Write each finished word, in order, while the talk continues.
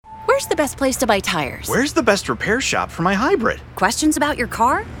Where's the best place to buy tires? Where's the best repair shop for my hybrid? Questions about your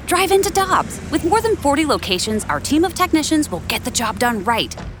car? Drive into Dobbs. With more than 40 locations, our team of technicians will get the job done right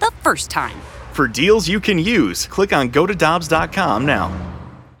the first time. For deals you can use, click on gotodobbs.com now.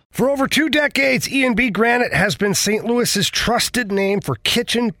 For over 2 decades, E&B Granite has been St. Louis's trusted name for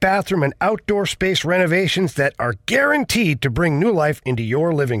kitchen, bathroom, and outdoor space renovations that are guaranteed to bring new life into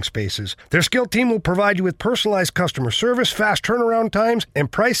your living spaces. Their skilled team will provide you with personalized customer service, fast turnaround times, and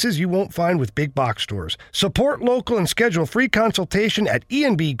prices you won't find with big box stores. Support local and schedule free consultation at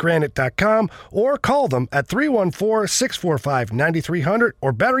enbgranite.com or call them at 314-645-9300,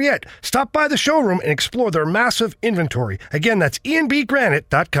 or better yet, stop by the showroom and explore their massive inventory. Again, that's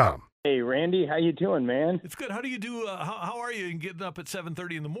enbgranite.com. Hey, Randy, how you doing, man? It's good. How do you do? How are you in getting up at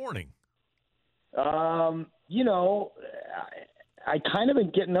 7:30 in the morning? You know, I kind of been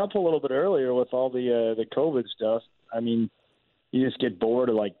getting up a little bit earlier with all the COVID stuff. I mean, you just get bored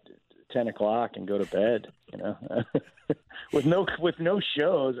at like 10 o'clock and go to bed. You know, with no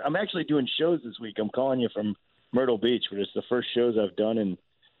shows. I'm actually doing shows this week. I'm calling you from Myrtle Beach, which is the first shows I've done in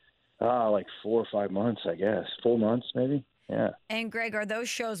like 4 or 5 months, I guess. 4 months, maybe. Yeah. And Greg, are those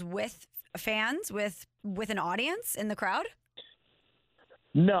shows with fans, with an audience in the crowd?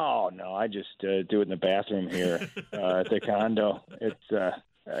 No. I just do it in the bathroom here at the condo. It's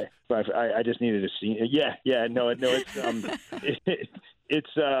I just needed to see. Yeah. No. It's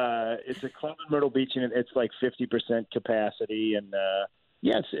a club in Myrtle Beach, and it's like 50% capacity, and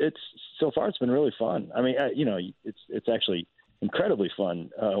it's so far it's been really fun. I mean, it's actually incredibly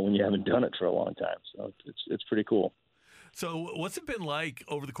fun when you haven't done it for a long time. So it's pretty cool. So what's it been like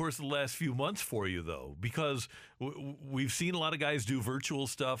over the course of the last few months for you, though? Because we've seen a lot of guys do virtual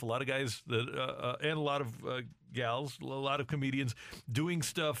stuff, a lot of guys that, and a lot of gals, a lot of comedians doing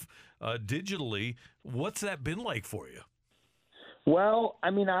stuff digitally. What's that been like for you? Well, I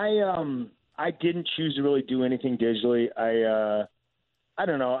mean, I didn't choose to really do anything digitally. I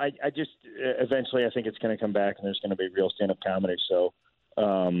don't know. I just eventually I think it's going to come back, and there's going to be real stand-up comedy. So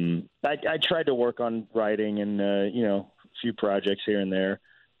I tried to work on writing and a few projects here and there.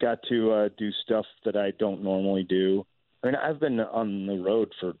 Got to do stuff that I don't normally do. I mean, I've been on the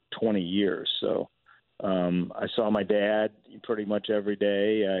road for 20 years, so I saw my dad pretty much every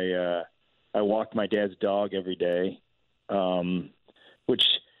day. I walked my dad's dog every day, which,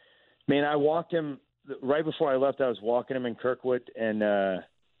 man, I walked him right before I left. I was walking him in Kirkwood, and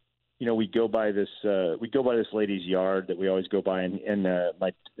we go by this lady's yard that we always go by, and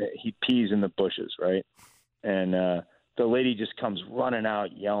he pees in the bushes, right? And the lady just comes running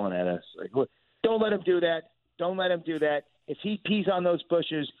out, yelling at us, like, "Look, don't let him do that! Don't let him do that! If he pees on those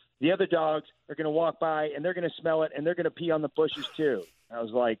bushes, the other dogs are going to walk by, and they're going to smell it, and they're going to pee on the bushes too." And I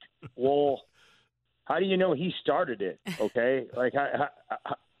was like, "Well, how do you know he started it? Okay, like how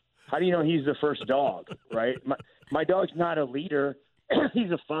do you know he's the first dog, right? My dog's not a leader."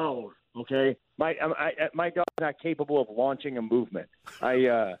 He's a follower, okay? My dog's not capable of launching a movement.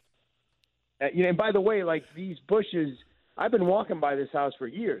 And by the way, like these bushes, I've been walking by this house for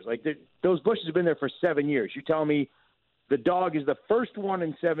years. Like those bushes have been there for 7 years. You tell me the dog is the first one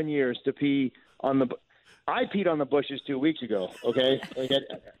in 7 years to pee on the. I peed on the bushes 2 weeks ago. Okay, like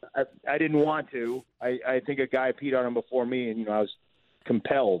I didn't want to. I think a guy peed on them before me, and I was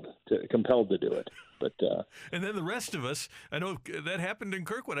compelled to do it. But and then the rest of us, I know that happened in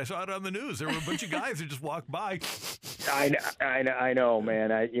Kirkwood. I saw it on the news. There were a bunch of guys who just walked by. I know,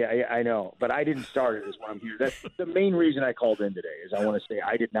 man. I know. But I didn't start it. Is why I'm here. That's the main reason I called in today. Is I want to say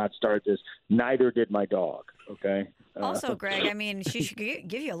I did not start this. Neither did my dog. Okay. Also, Greg, I mean, she should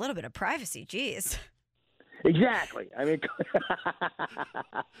give you a little bit of privacy. Jeez. Exactly. I mean,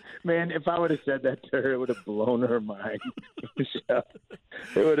 man, if I would have said that to her, it would have blown her mind. Michelle,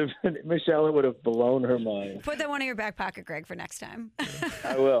 it would have blown her mind. Put that one in your back pocket, Greg, for next time.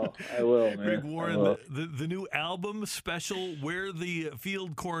 I will, man. Greg Warren, the new album special, Where the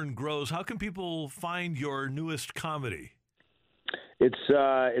Field Corn Grows. How can people find your newest comedy? It's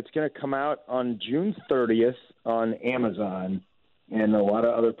going to come out on June 30th on Amazon and a lot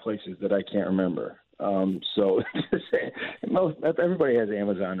of other places that I can't remember. So everybody has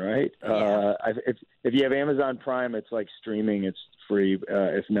Amazon, right? Yeah. If you have Amazon Prime, it's like streaming; it's free.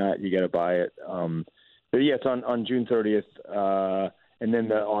 If not, you got to buy it. But yeah, it's on June 30th, and then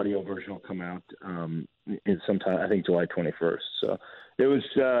the audio version will come out in sometime, I think July 21st. So it was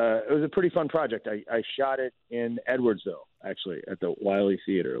a pretty fun project. I shot it in Edwardsville, actually, at the Wiley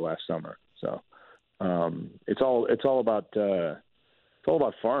Theater last summer. So it's all about It's all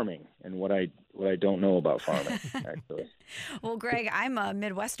about farming and what I don't know about farming, actually. Well, Greg, I'm a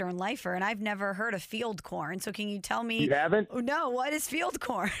Midwestern lifer, and I've never heard of field corn. So can you tell me? You haven't? No, what is field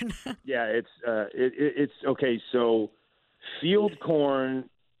corn? Yeah, it's okay. So field corn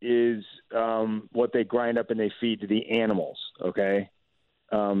is what they grind up and they feed to the animals. Okay,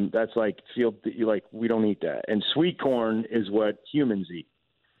 that's like we don't eat that. And sweet corn is what humans eat.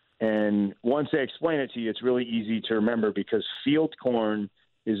 And once they explain it to you, it's really easy to remember because field corn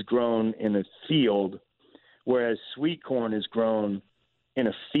is grown in a field, whereas sweet corn is grown in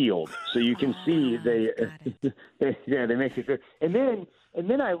a field. So you can see they make it good. And then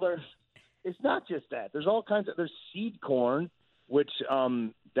I learned it's not just that. There's all kinds of there's seed corn, which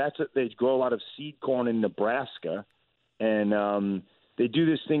they grow a lot of seed corn in Nebraska, and they do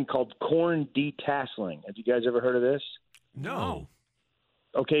this thing called corn detasseling. Have you guys ever heard of this? No.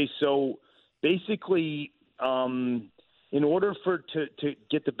 Okay, so basically, in order to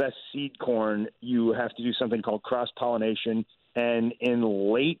get the best seed corn, you have to do something called cross-pollination. And in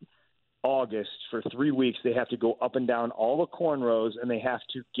late August, for 3 weeks, they have to go up and down all the corn rows, and they have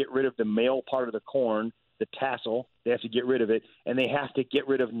to get rid of the male part of the corn, the tassel. They have to get rid of it, and they have to get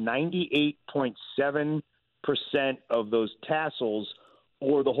rid of 98.7% of those tassels,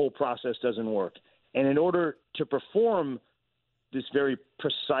 or the whole process doesn't work. And in order to perform this very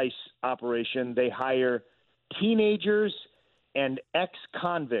precise operation, they hire teenagers and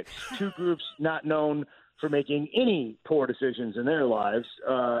ex-convicts, two groups not known for making any poor decisions in their lives,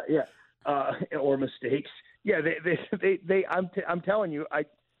 or mistakes. Yeah, I'm telling you,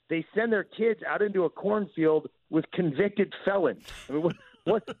 they send their kids out into a cornfield with convicted felons. I mean,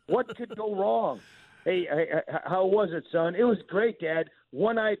 what could go wrong? Hey, how was it, son? It was great, Dad.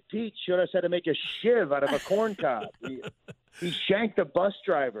 One-eyed Pete showed us how to make a shiv out of a corn cob. He shanked the bus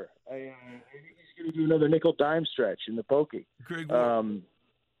driver. I think he's going to do another nickel-dime stretch in the pokey. Greg,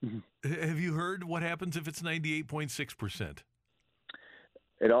 have you heard what happens if it's 98.6%?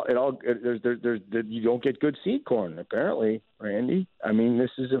 You don't get good seed corn, apparently, Randy. I mean,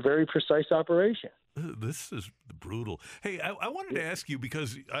 this is a very precise operation. This is brutal. Hey, I wanted to ask you,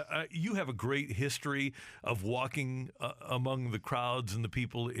 because you have a great history of walking among the crowds and the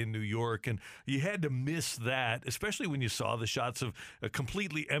people in New York, and you had to miss that, especially when you saw the shots of a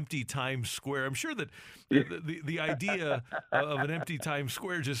completely empty Times Square. I'm sure that the idea of an empty Times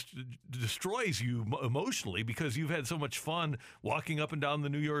Square just destroys you emotionally, because you've had so much fun walking up and down the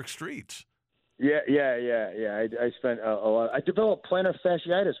New York streets. Yeah. I spent a lot. I developed plantar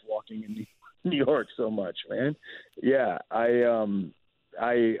fasciitis walking in New York so much, man. Yeah, I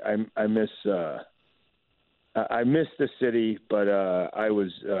miss the city, but I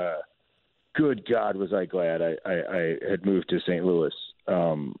was good God was I glad I had moved to St. Louis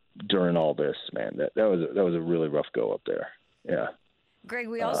during all this, man. That was a really rough go up there. Yeah. Greg,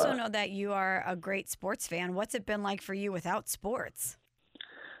 we also know that you are a great sports fan. What's it been like for you without sports?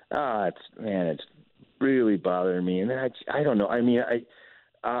 It's really bothering me, and I don't know. I mean,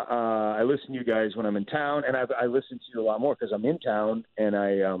 I listen to you guys when I'm in town, and I listen to you a lot more because I'm in town, and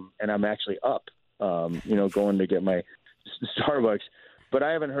I'm actually up, going to get my Starbucks. But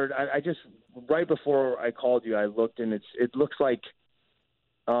I haven't heard. I just right before I called you, I looked, and it looks like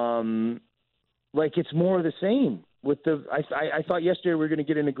it's more of the same. I thought yesterday we were going to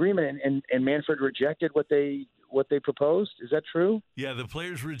get an agreement, and Manfred rejected what they proposed. Is that true? Yeah, the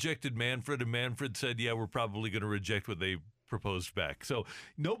players rejected Manfred, and Manfred said, "Yeah, we're probably going to reject what they proposed back." So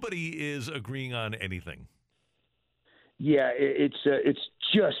nobody is agreeing on anything. Yeah, it's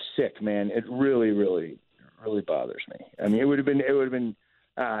just sick, man. It really, really, really bothers me. I mean, it would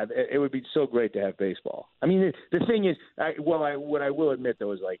be so great to have baseball. I mean, the thing is, what I will admit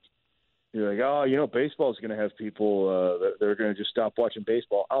though is you're like, baseball is going to have people they're going to just stop watching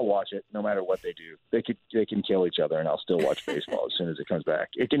baseball. I'll watch it no matter what they do. They can kill each other, and I'll still watch baseball as soon as it comes back.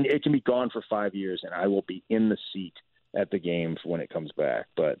 It can be gone for 5 years, and I will be in the seat at the game when it comes back.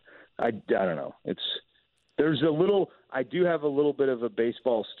 But I don't know. I do have a little bit of a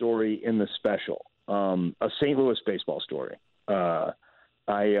baseball story in the special, a St. Louis baseball story. You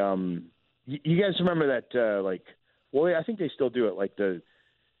guys remember that? I think they still do it.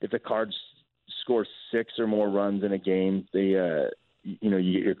 If the Cards score 6 or more runs in a game, they you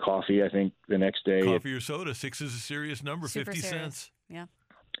get your coffee. I think the next day, coffee or soda. 6 is a serious number. Super 50 serious. cents. Yeah.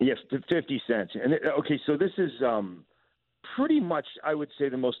 Yes, 50 cents. And so this is pretty much, I would say,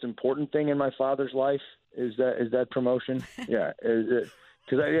 the most important thing in my father's life is that promotion. Yeah, because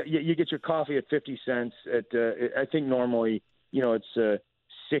you get your coffee at 50 cents. I think normally, it's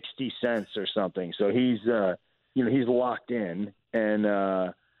 60 cents or something. So he's locked in, and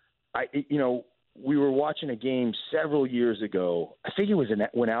we were watching a game several years ago. I think it was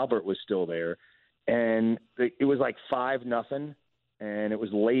when Albert was still there, and it was like 5-0, and it was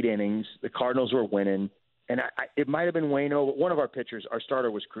late innings. The Cardinals were winning, and it might have been Waino, but one of our pitchers, our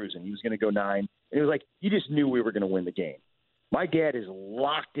starter, was cruising. He was going to go 9, and it was like you just knew we were going to win the game. My dad is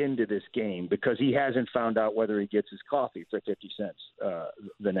locked into this game because he hasn't found out whether he gets his coffee for 50 cents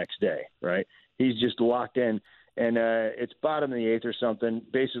the next day, right? He's just locked in, and it's bottom of the 8th or something,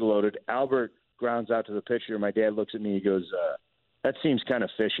 bases loaded. Albert grounds out to the pitcher. My dad looks at me. He goes, that seems kind of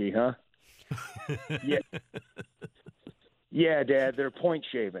fishy, huh? Yeah. Yeah, Dad, they're point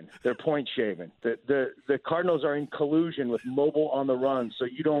shaving. The Cardinals are in collusion with Mobile on the Run, so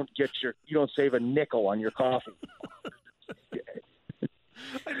you don't save a nickel on your coffee.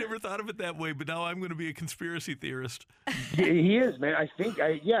 I never thought of it that way, but now I'm going to be a conspiracy theorist. Yeah, he is, man. I think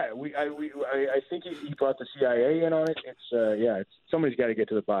think he brought the CIA in on it. It's somebody's got to get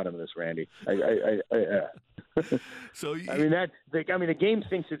to the bottom of this, Randy. So the game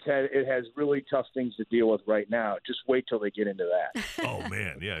thinks it has really tough things to deal with right now. Just wait till they get into that. Oh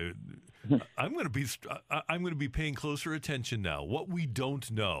man, yeah. I'm going to be paying closer attention now. What we don't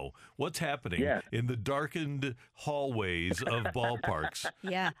know, what's happening in the darkened hallways of ballparks.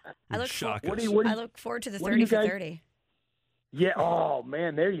 Yeah, I look forward to the 30 for 30. Yeah. Oh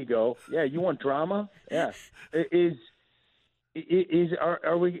man, there you go. Yeah, you want drama? Yeah. Are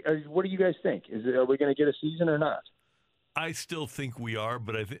we? What do you guys think? Are we going to get a season or not? I still think we are,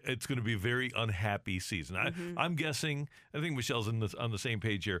 but I think it's going to be a very unhappy season. I'm guessing. I think Michelle's on the same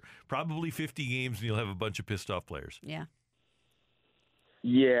page here. Probably 50 games, and you'll have a bunch of pissed off players. Yeah.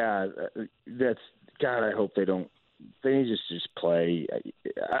 Yeah, that's God. I hope they don't. They need to just play.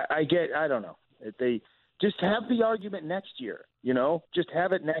 I don't know. They just have the argument next year. Just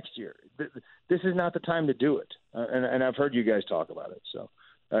have it next year. This is not the time to do it. And I've heard you guys talk about it. So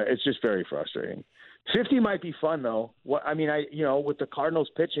it's just very frustrating. 50 might be fun, though. With the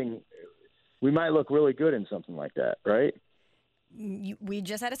Cardinals pitching, we might look really good in something like that, right? We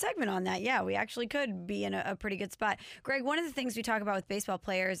just had a segment on that. Yeah, we actually could be in a pretty good spot. Greg, one of the things we talk about with baseball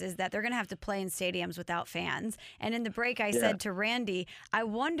players is that they're going to have to play in stadiums without fans. And in the break, I said to Randy, I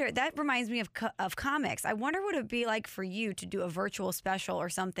wonder, that reminds me of comics. I wonder what it would be like for you to do a virtual special or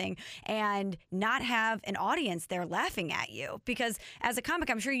something and not have an audience there laughing at you. Because as a comic,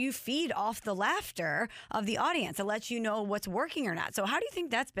 I'm sure you feed off the laughter of the audience. It lets you know what's working or not. So how do you think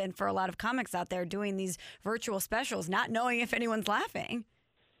that's been for a lot of comics out there doing these virtual specials, not knowing if anyone's laughing?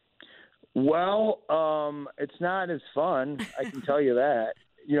 Well, it's not as fun. I can tell you that.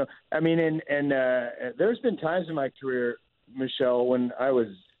 There's been times in my career, Michelle, when I was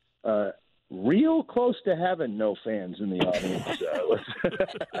real close to having no fans in the audience.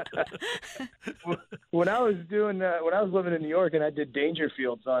 When I was living in New York and I did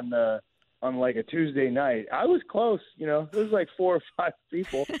Dangerfields on like a Tuesday night, I was close. There was like 4 or 5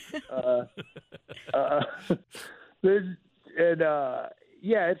 people.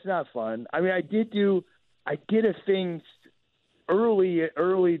 It's not fun. I mean, I did a thing early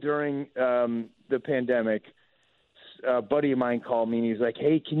during the pandemic. A buddy of mine called me and he's like,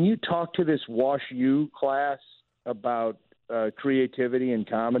 "Hey, can you talk to this Wash U class about creativity and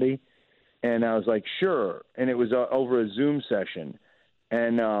comedy?" And I was like, "Sure." And it was over a Zoom session,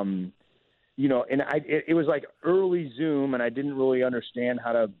 and it was like early Zoom, and I didn't really understand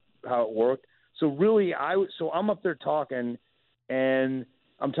how it worked. So really, I'm up there talking, and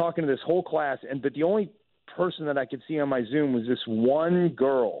I'm talking to this whole class, but the only person that I could see on my Zoom was this one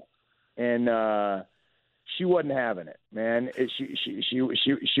girl, and she wasn't having it, man. She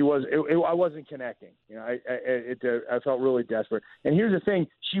was. I wasn't connecting. I felt really desperate. And here's the thing: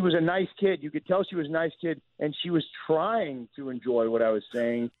 she was a nice kid. You could tell she was a nice kid, and she was trying to enjoy what I was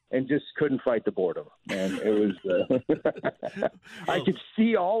saying, and just couldn't fight the boredom. And it was. I could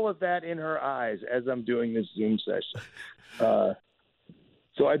see all of that in her eyes as I'm doing this Zoom session.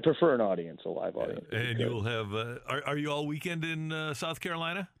 So I'd prefer an audience, a live audience. And you'll have. Are you all weekend in South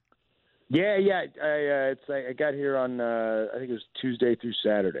Carolina? Yeah. I got here on I think it was Tuesday through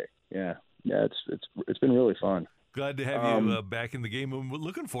Saturday. Yeah. It's been really fun. Glad to have you back in the game. We're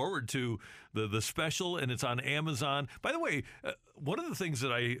looking forward to the special, and it's on Amazon. By the way, one of the things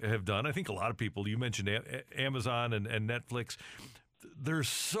that I have done, I think a lot of people, you mentioned Amazon and Netflix. There's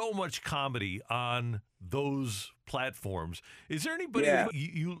so much comedy on those platforms. Is there anybody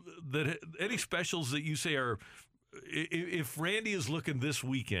any specials that you say are? If Randy is looking this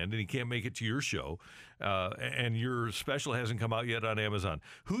weekend and he can't make it to your show, and your special hasn't come out yet on Amazon,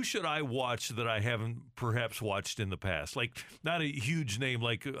 who should I watch that I haven't perhaps watched in the past? Like, not a huge name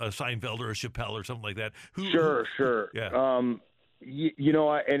like a Seinfeld or a Chappelle or something like that. Sure. Yeah. You know,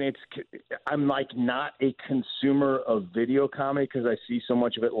 I'm like not a consumer of video comedy because I see so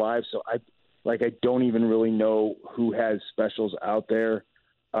much of it live. So I don't even really know who has specials out there.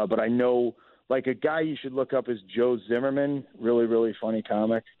 But I know like a guy you should look up is Joe Zimmerman, really, really funny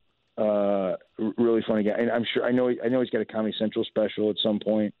comic. Really funny guy. And I know he's got a Comedy Central special at some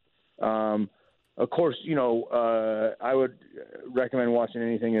point. Of course, you know, I would recommend watching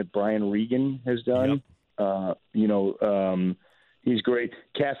anything that Brian Regan has done. Yep. He's great.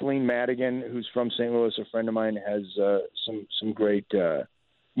 Kathleen Madigan, who's from St. Louis, a friend of mine, has some great,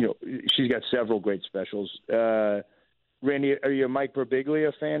 she's got several great specials. Randy, are you a Mike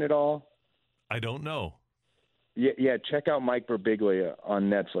Birbiglia fan at all? I don't know. Yeah, check out Mike Birbiglia on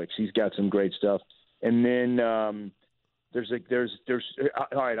Netflix. He's got some great stuff. And then there's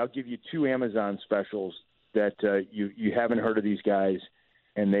all right, I'll give you 2 Amazon specials that you haven't heard of these guys,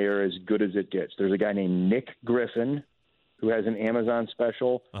 and they are as good as it gets. There's a guy named Nick Griffin who has an Amazon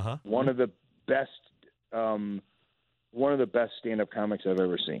special. Uh-huh. One of the best stand-up comics I've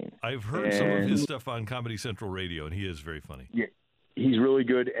ever seen. I've heard some of his stuff on Comedy Central Radio, and he is very funny. Yeah, he's really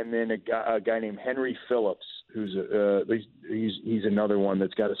good. And then a guy named Henry Phillips, who's he's another one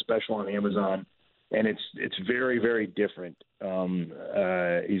that's got a special on Amazon, and it's very, very different.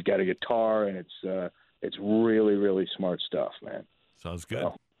 He's got a guitar, and it's really, really smart stuff, man. Sounds good.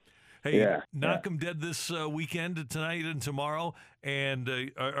 So, hey, knock 'em dead this weekend, tonight and tomorrow. And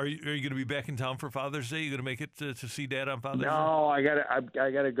are you going to be back in town for Father's Day? You going to make it to see Dad on Father's Day? No, I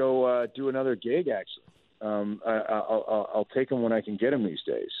gotta go do another gig. Actually, I'll take him when I can get him these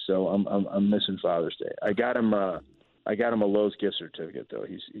days. So I'm missing Father's Day. I got him a Lowe's gift certificate though.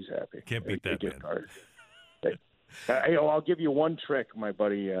 He's happy. Can't beat that, man. Card. Hey, I'll give you one trick. My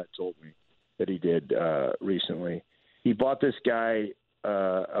buddy told me that he did recently. He bought this guy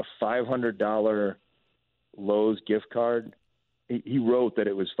a $500 Lowe's gift card. He wrote that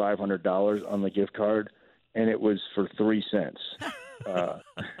it was $500 on the gift card, and it was for 3 cents.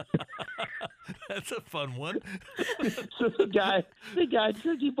 That's a fun one. So the guy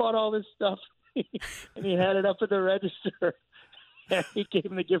said he bought all this stuff, and he had it up at the register. And he gave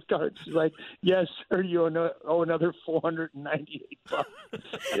him the gift card. She's like, "Yes, sir, you owe another $498."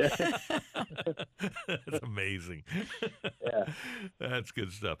 Yeah. That's amazing. Yeah, that's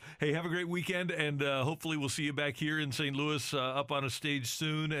good stuff. Hey, have a great weekend, and hopefully we'll see you back here in St. Louis up on a stage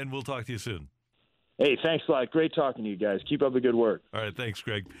soon, and we'll talk to you soon. Hey, thanks a lot. Great talking to you guys. Keep up the good work. All right, thanks,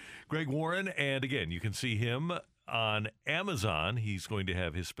 Greg. Greg Warren, and again, you can see him on Amazon. He's going to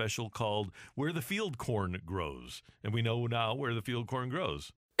have his special called Where the Field Corn Grows. And we know now where the field corn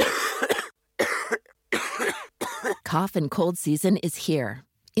grows. Cough and cold season is here.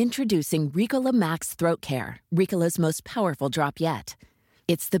 Introducing Ricola Max Throat Care, Ricola's most powerful drop yet.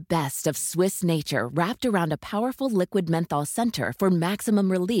 It's the best of Swiss nature wrapped around a powerful liquid menthol center for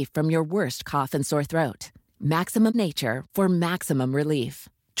maximum relief from your worst cough and sore throat. Maximum nature for maximum relief.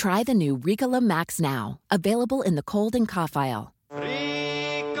 Try the new Ricola Max now, available in the cold and cough aisle.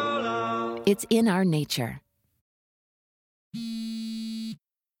 Ricola. It's in our nature.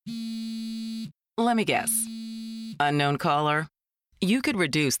 Let me guess. Unknown caller? You could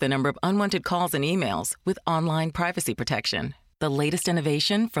reduce the number of unwanted calls and emails with online privacy protection. The latest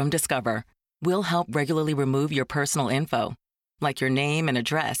innovation from Discover will help regularly remove your personal info, like your name and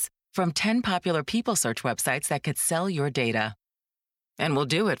address, from 10 popular people search websites that could sell your data. And we'll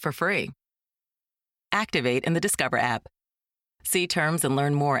do it for free. Activate in the Discover app. See terms and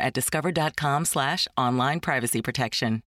learn more at discover.com/online privacy protection.